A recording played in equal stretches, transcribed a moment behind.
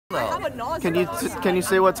Can you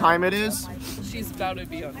say what time it is? She's about to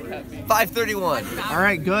be on heavy. 5:31. All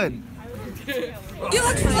right, good. You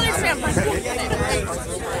look really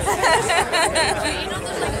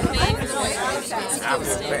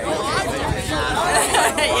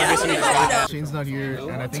Shane's not here,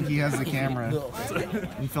 and I think he has the camera.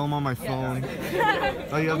 You film on my phone.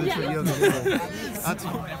 Oh, you have the That's,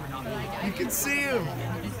 you can see him.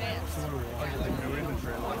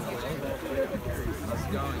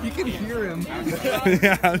 You can hear him.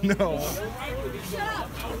 Yeah, no.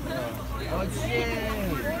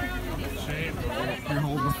 Here,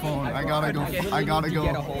 hold the phone. I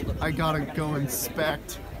gotta go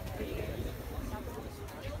inspect.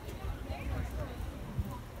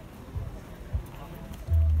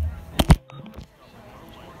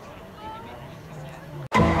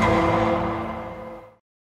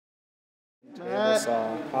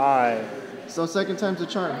 Hi. So second time's a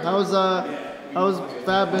charm. How's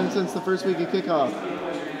Fab been since the first week of kickoff?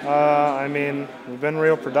 I mean, we've been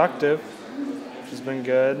real productive, which has been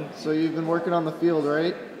good. So you've been working on the field,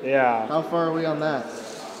 right? Yeah. How far are we on that?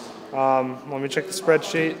 Let me check the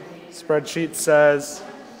spreadsheet. Spreadsheet says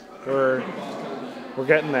we're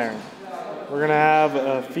getting there. We're gonna have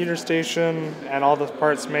a feeder station and all the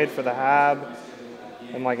parts made for the hab,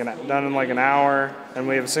 and done in like an hour. And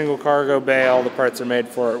we have a single cargo bay. All the parts are made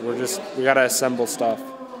for it. We gotta assemble stuff.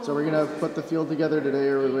 So we're gonna put the field together today,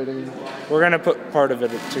 or we're waiting? We're gonna put part of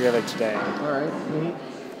it together today. All right.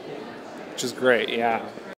 Which is great. Yeah.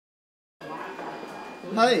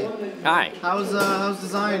 Hi. Hi. How's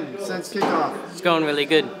design since kickoff? It's going really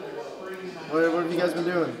good. What have you guys been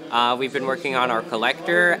doing? We've been working on our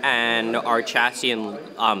collector and our chassis and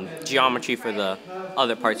geometry for the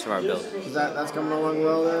other parts of our build. That's coming along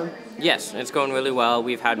well then? Yes, it's going really well.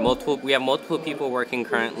 We have multiple people working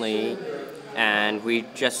currently, and we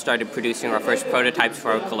just started producing our first prototypes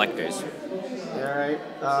for our collectors. All right.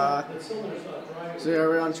 So are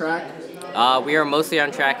we on track? We are mostly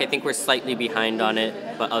on track. I think we're slightly behind on it,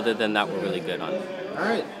 but other than that, we're really good on it. All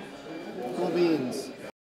right. Cool beans.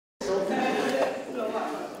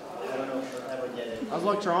 How's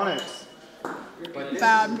electronics?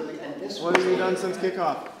 bad. What have you done since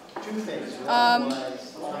kickoff?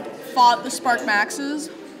 Fought the Spark Maxes.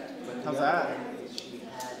 How's that?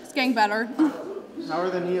 It's getting better. How are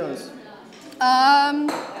the Neos?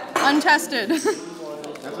 Untested. That's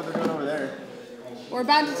what they're doing over there. We're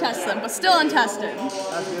about to test them, but still untested.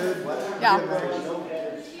 That's good.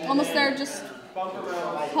 Yeah. Almost there, just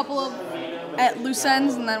a couple of at loose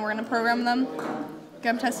ends, and then we're gonna program them,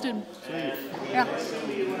 get them tested. Sweet. Yeah.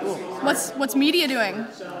 Cool. What's media doing?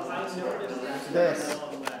 This.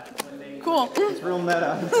 Cool. It's real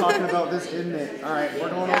meta. I'm talking about this, isn't it? All right, we're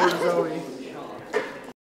going over to Zoe.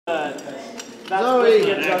 Zoe!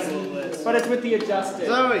 But it's with the adjusted.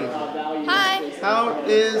 Zoe! Hi.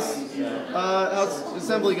 How's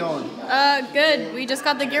assembly going? Good. We just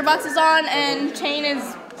got the gearboxes on, and chain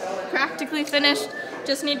is practically finished.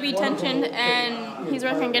 Just need to be tensioned, and he's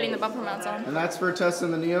working on getting the bumper mounts on. And that's for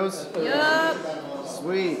testing the Neos? Yup.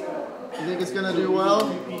 Sweet. You think it's gonna do well?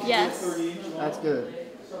 Yes. That's good.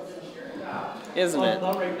 Isn't it?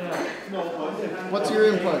 What's your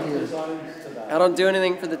input here? I don't do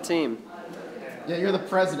anything for the team. Yeah, you're the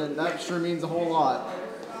president. That sure means a whole lot.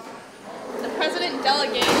 The president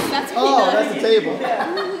delegates. That's what Oh, he does. that's the table.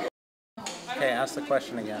 Okay, ask the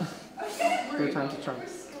question again. Third time's a charm.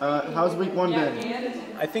 How's week one been?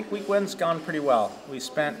 I think week one's gone pretty well. We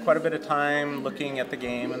spent quite a bit of time looking at the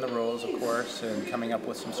game and the rules, of course, and coming up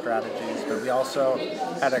with some strategies. But we also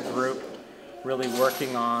had a group really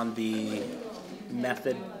working on the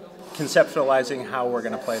method, conceptualizing how we're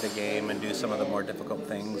going to play the game and do some of the more difficult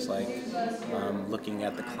things, like looking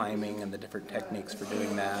at the climbing and the different techniques for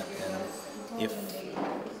doing that, and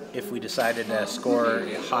if we decided to score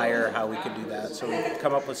higher, how we could do that. So we've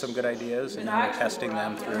come up with some good ideas, and we're testing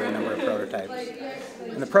them through a number of prototypes.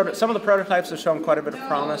 And some of the prototypes have shown quite a bit of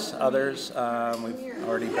promise. Others we've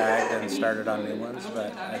already bagged and started on new ones,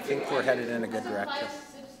 but I think we're headed in a good direction.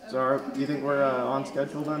 So do you think we're on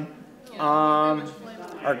schedule then?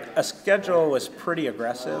 Our schedule was pretty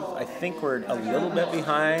aggressive. I think we're a little bit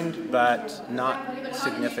behind, but not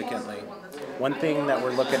significantly. One thing that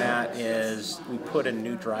we're looking at is we put a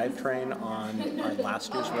new drivetrain on our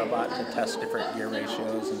last year's robot to test different gear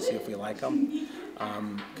ratios and see if we like them,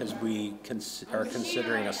 because we are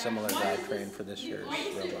considering a similar drivetrain for this year's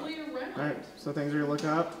robot. All right, so things are looking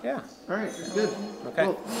up? Yeah. All right, good. Okay.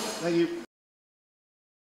 Cool. Thank you.